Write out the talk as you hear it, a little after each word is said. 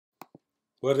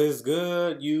What is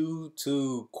good,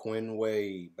 YouTube?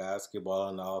 Quinway basketball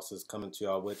analysis coming to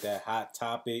y'all with that hot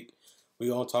topic. We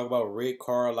gonna talk about Rick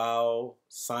Carlisle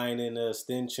signing the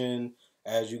extension.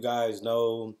 As you guys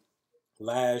know,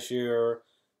 last year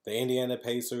the Indiana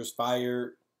Pacers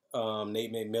fired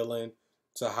Nate McMillan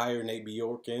to hire Nate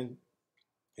Bjorken,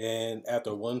 and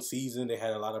after one season, they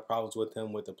had a lot of problems with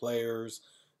him with the players.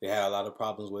 They had a lot of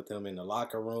problems with him in the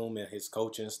locker room and his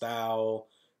coaching style.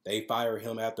 They fired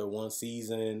him after one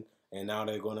season, and now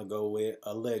they're going to go with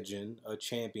a legend, a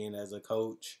champion as a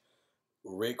coach,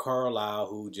 Rick Carlisle,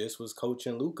 who just was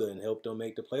coaching Luka and helped them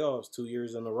make the playoffs 2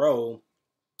 years in a row.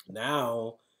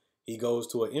 Now he goes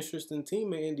to an interesting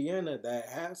team in Indiana that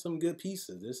has some good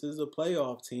pieces. This is a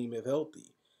playoff team if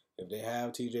healthy. If they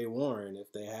have TJ Warren,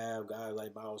 if they have guys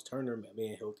like Miles Turner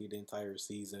being healthy the entire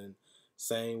season,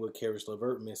 same with Karis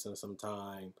LeVert missing some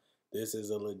time, this is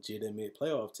a legitimate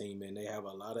playoff team and they have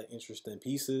a lot of interesting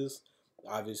pieces.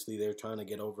 Obviously, they're trying to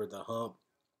get over the hump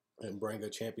and bring a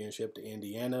championship to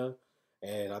Indiana.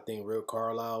 And I think Rick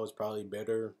Carlisle is probably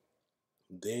better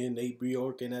than Nate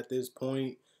Bjorken at this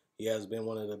point. He has been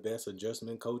one of the best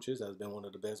adjustment coaches, has been one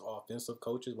of the best offensive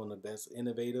coaches, one of the best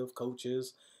innovative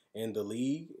coaches in the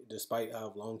league. Despite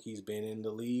how long he's been in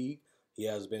the league, he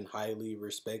has been highly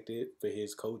respected for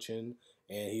his coaching,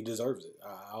 and he deserves it.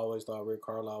 I always thought Rick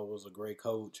Carlisle was a great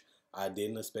coach. I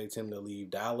didn't expect him to leave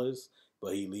Dallas,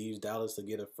 but he leaves Dallas to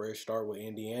get a fresh start with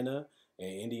Indiana.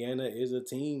 And Indiana is a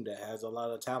team that has a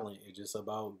lot of talent. It's just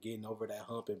about getting over that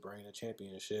hump and bringing a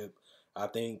championship. I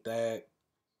think that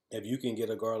if you can get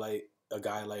a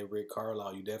guy like Rick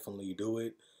Carlisle, you definitely do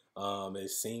it. It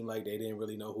seemed like they didn't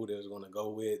really know who they was going to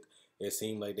go with. It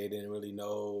seemed like they didn't really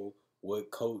know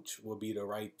what coach would be the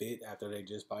right fit after they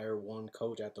just fired one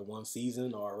coach after one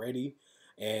season already.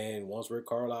 And once Rick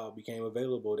Carlisle became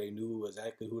available, they knew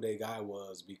exactly who their guy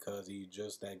was because he's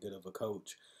just that good of a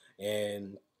coach.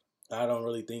 And I don't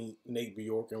really think Nate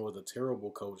Bjorken was a terrible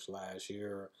coach last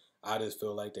year. I just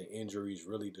feel like the injuries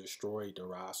really destroyed the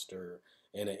roster,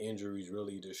 and the injuries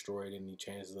really destroyed any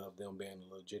chances of them being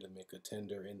a legitimate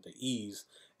contender in the East.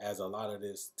 As a lot of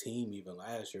this team, even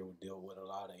last year, would deal with a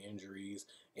lot of injuries,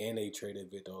 and they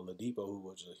traded Victor Oladipo, who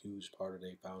was a huge part of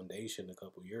their foundation a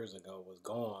couple years ago, was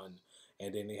gone,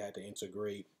 and then they had to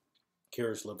integrate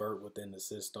Karis LeVert within the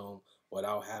system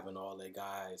without having all their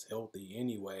guys healthy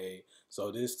anyway.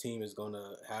 So this team is going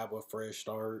to have a fresh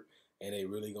start, and they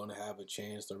really going to have a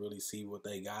chance to really see what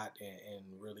they got and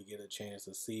really get a chance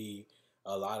to see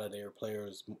a lot of their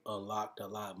players unlocked a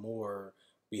lot more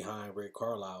behind Rick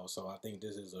Carlisle. So I think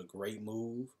this is a great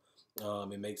move.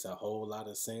 It makes a whole lot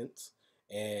of sense.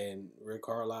 And Rick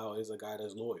Carlisle is a guy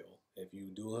that's loyal. If you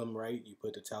do him right, you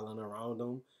put the talent around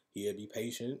him, he'll be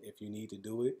patient if you need to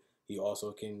do it. He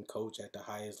also can coach at the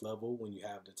highest level when you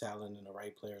have the talent and the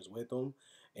right players with him.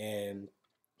 And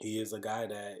he is a guy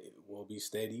that will be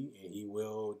steady and he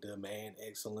will demand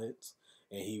excellence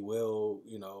and he will,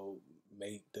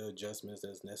 make the adjustments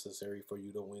that's necessary for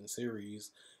you to win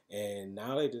series. And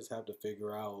now they just have to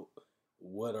figure out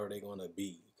what are they going to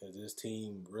be because this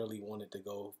team really wanted to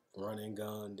go run and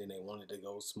gun, then they wanted to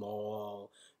go small,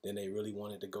 then they really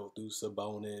wanted to go through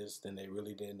Sabonis, then they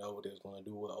really didn't know what they was going to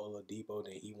do with Oladipo,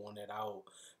 then he wanted out.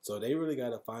 So they really got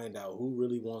to find out who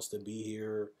really wants to be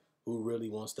here, who really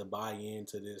wants to buy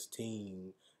into this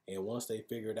team. And once they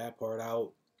figure that part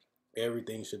out,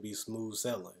 everything should be smooth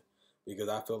sailing. Because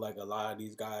I feel like a lot of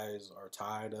these guys are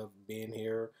tired of being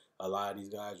here. A lot of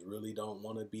these guys really don't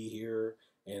want to be here.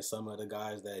 And some of the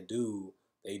guys that do,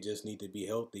 they just need to be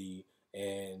healthy.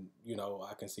 And,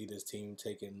 I can see this team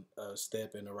taking a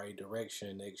step in the right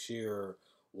direction next year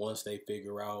once they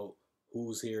figure out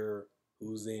who's here,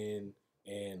 who's in,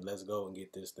 and let's go and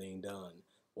get this thing done.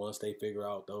 Once they figure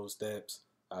out those steps,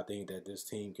 I think that this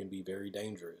team can be very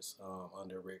dangerous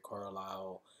under Rick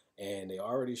Carlisle, and they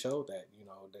already showed that,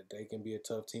 that they can be a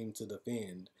tough team to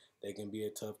defend. They can be a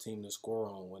tough team to score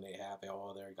on when they have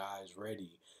all their guys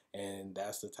ready. And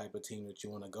that's the type of team that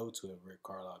you want to go to at Rick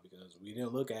Carlisle because we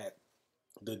didn't look at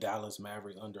the Dallas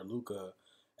Mavericks under Luka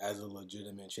as a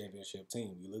legitimate championship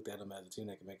team. We looked at them as a team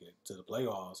that can make it to the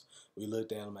playoffs. We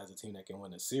looked at them as a team that can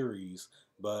win a series,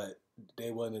 but they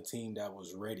wasn't a team that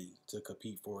was ready to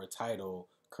compete for a title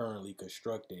currently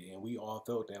constructed. And we all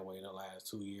felt that way the last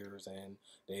 2 years, and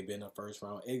they've been a first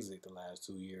round exit the last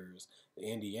 2 years.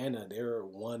 Indiana, they're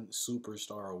one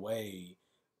superstar away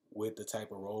with the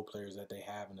type of role players that they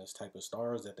have and this type of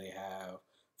stars that they have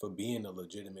for being a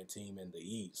legitimate team in the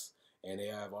East. And they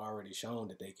have already shown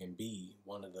that they can be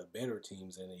one of the better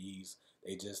teams in the East.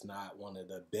 They just not one of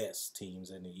the best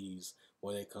teams in the East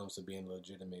when it comes to being a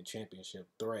legitimate championship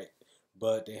threat.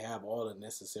 but they have all the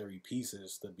necessary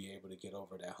pieces to be able to get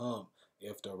over that hump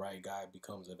if the right guy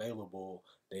becomes available.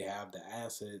 They have the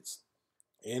assets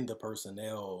and the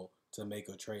personnel to make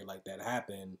a trade like that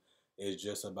happen. It's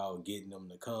just about getting them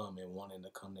to come and wanting to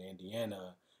come to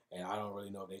Indiana. And I don't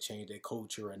really know if they changed their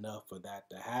culture enough for that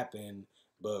to happen,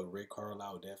 but Rick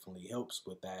Carlisle definitely helps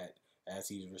with that as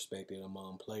he's respected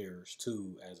among players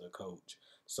too as a coach.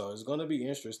 So it's going to be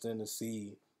interesting to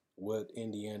see what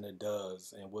Indiana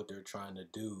does and what they're trying to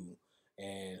do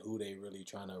and who they really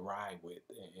trying to ride with.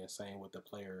 And same with the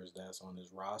players that's on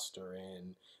this roster.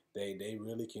 And they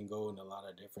really can go in a lot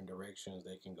of different directions.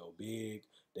 They can go big.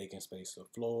 They can space the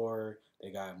floor.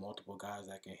 They got multiple guys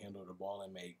that can handle the ball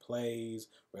and make plays,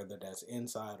 whether that's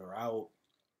inside or out.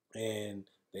 And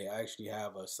they actually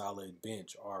have a solid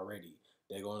bench already.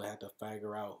 They're going to have to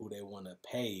figure out who they want to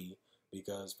pay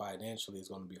because financially it's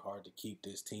going to be hard to keep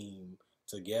this team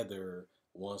together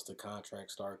once the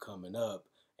contracts start coming up.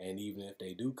 And even if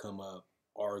they do come up,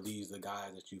 are these the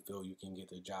guys that you feel you can get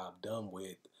the job done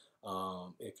with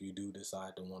if you do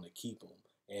decide to want to keep them?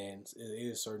 And it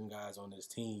is certain guys on this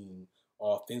team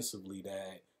offensively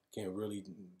that can really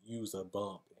use a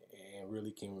bump and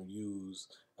really can use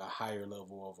a higher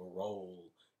level of a role,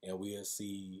 and we'll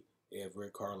see if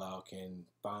Rick Carlisle can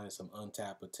find some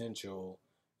untapped potential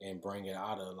and bring it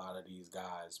out of a lot of these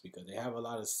guys because they have a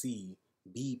lot of C,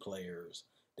 B players.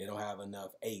 They don't have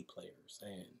enough A players,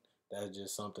 and that's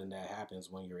just something that happens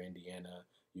when you're Indiana.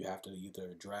 You have to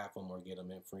either draft them or get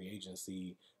them in free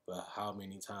agency. But how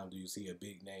many times do you see a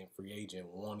big name free agent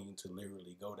wanting to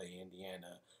literally go to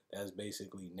Indiana? That's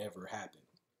basically never happened.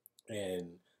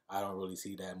 And I don't really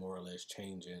see that more or less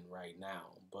changing right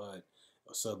now. But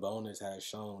Sabonis has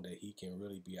shown that he can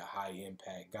really be a high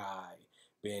impact guy,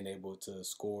 being able to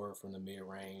score from the mid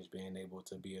range, being able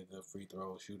to be a good free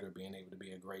throw shooter, being able to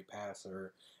be a great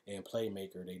passer and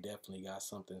playmaker. They definitely got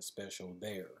something special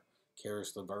there.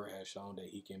 Karis LeVert has shown that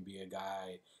he can be a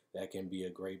guy that can be a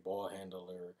great ball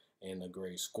handler and a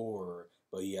great scorer,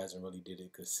 but he hasn't really did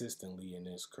it consistently in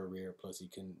his career. Plus, he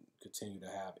can continue to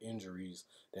have injuries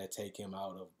that take him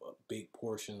out of big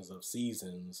portions of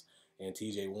seasons. And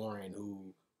T.J. Warren,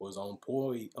 who was on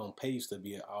pace to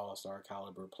be an All-Star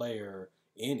caliber player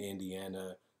in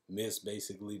Indiana, missed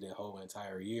basically the whole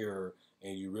entire year.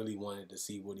 And you really wanted to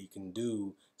see what he can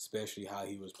do, especially how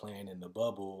he was playing in the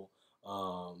bubble.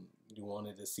 You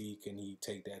wanted to see can he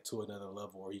take that to another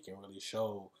level, where he can really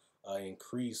show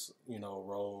increase,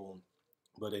 role,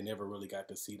 but they never really got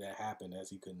to see that happen as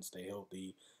he couldn't stay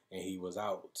healthy and he was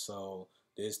out. So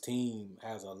this team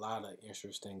has a lot of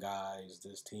interesting guys.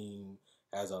 This team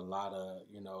has a lot of,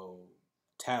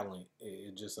 talent.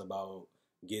 It's just about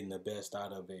getting the best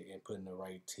out of it and putting the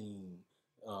right team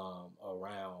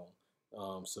around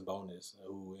Sabonis,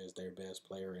 who is their best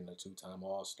player and a two-time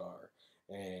All-Star.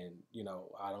 And,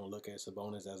 I don't look at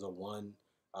Sabonis as a one.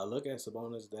 I look at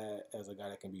Sabonis that as a guy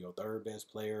that can be your third best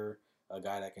player, a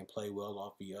guy that can play well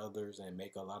off the others and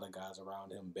make a lot of guys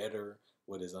around him better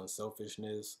with his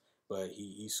unselfishness. But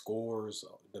he scores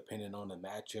depending on the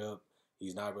matchup.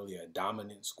 He's not really a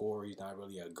dominant scorer. He's not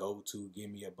really a go-to,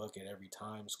 give me a bucket every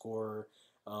time scorer.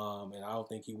 And I don't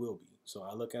think he will be. So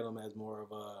I look at him as more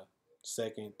of a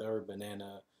second, third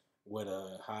banana with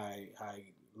a high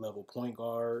level point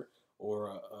guard or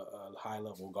a high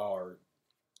level guard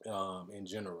in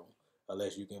general,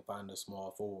 unless you can find a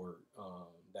small forward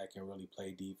that can really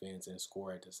play defense and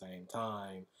score at the same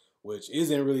time, which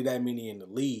isn't really that many in the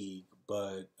league,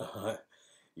 but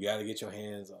you got to get your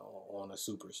hands on a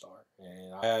superstar.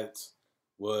 And that's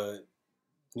what,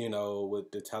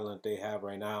 with the talent they have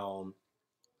right now,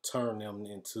 turn them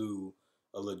into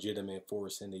a legitimate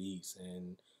force in the East.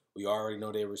 And we already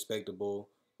know they're respectable.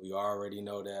 We already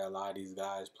know that a lot of these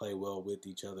guys play well with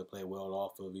each other, play well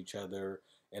off of each other,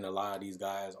 and a lot of these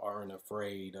guys aren't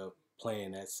afraid of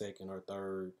playing that second or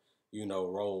third,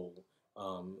 role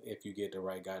if you get the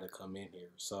right guy to come in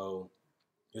here. So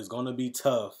it's going to be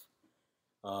tough,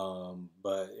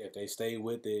 but if they stay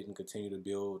with it and continue to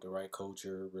build the right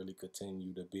culture, really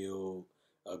continue to build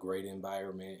a great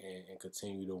environment and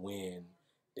continue to win,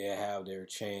 they'll have their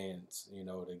chance,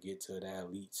 to get to that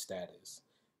elite status.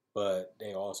 But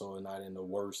they also are not in the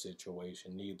worst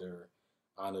situation either,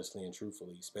 honestly and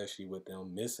truthfully, especially with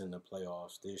them missing the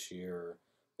playoffs this year.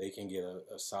 They can get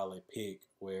a solid pick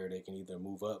where they can either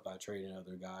move up by trading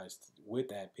other guys with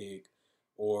that pick,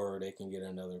 or they can get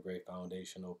another great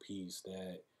foundational piece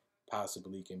that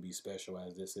possibly can be special,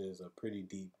 as this is a pretty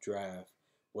deep draft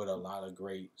with a lot of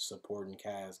great supporting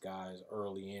cast guys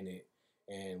early in it.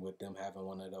 And with them having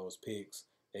one of those picks,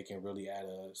 they can really add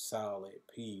a solid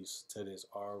piece to this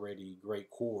already great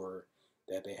core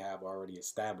that they have already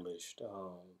established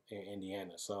in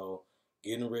Indiana. So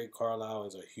getting Rick Carlisle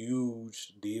is a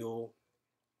huge deal.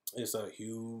 It's a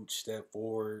huge step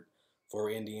forward for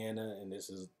Indiana, and this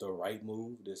is the right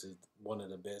move. This is one of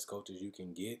the best coaches you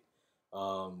can get.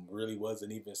 Really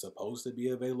wasn't even supposed to be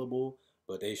available,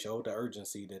 but they showed the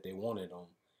urgency that they wanted him,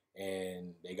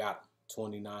 and they got him.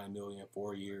 29 million,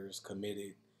 4 years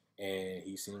committed, and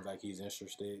he seems like he's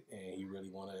interested, and he really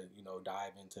want to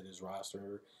dive into this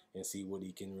roster and see what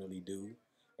he can really do.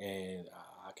 And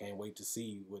I can't wait to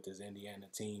see what this Indiana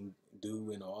team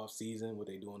do in the off season, what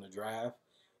they do in the draft,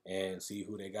 and see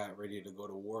who they got ready to go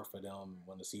to war for them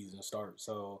when the season starts.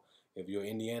 So if you're an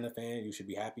Indiana fan, you should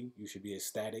be happy. You should be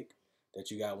ecstatic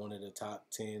that you got one of the top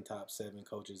 10, top 7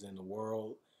 coaches in the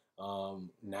world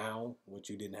now, which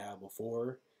you didn't have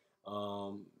before.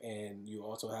 And you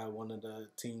also have one of the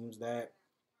teams that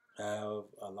have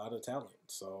a lot of talent.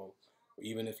 So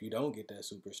even if you don't get that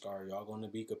superstar, y'all going to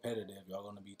be competitive. Y'all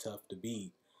going to be tough to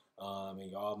beat.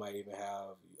 And y'all might even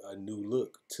have a new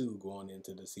look too going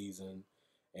into the season,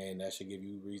 and that should give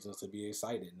you reasons to be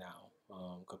excited now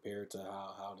compared to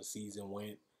how the season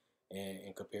went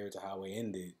and compared to how it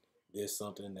ended. This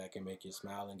something that can make you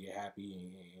smile and get happy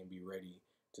and be ready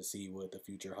to see what the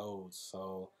future holds.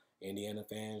 So Indiana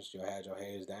fans, you had your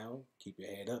heads down, keep your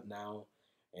head up now,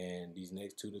 and these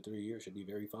next 2 to 3 years should be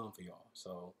very fun for y'all.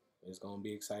 So it's gonna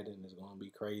be exciting. It's gonna be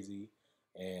crazy,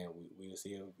 and we'll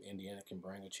see if Indiana can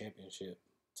bring a championship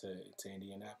to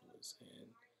Indianapolis, and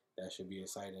that should be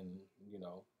exciting.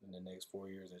 In the next 4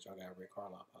 years that y'all got Rick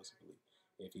Carlisle possibly,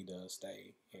 if he does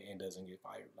stay and doesn't get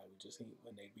fired like we just seen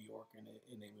when Nate Bjork and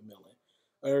Nate McMillan.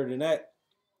 Other than that,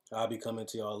 I'll be coming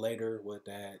to y'all later with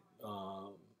that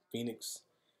Phoenix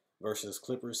versus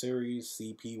Clipper series.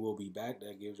 CP will be back.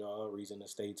 That gives y'all a reason to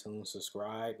stay tuned,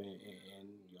 subscribe, and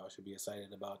y'all should be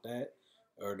excited about that.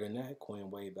 Other than that, Quinn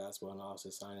Wade Basketball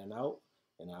Analysis signing out,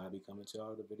 and I'll be coming to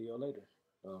y'all with a video later.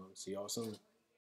 See y'all soon.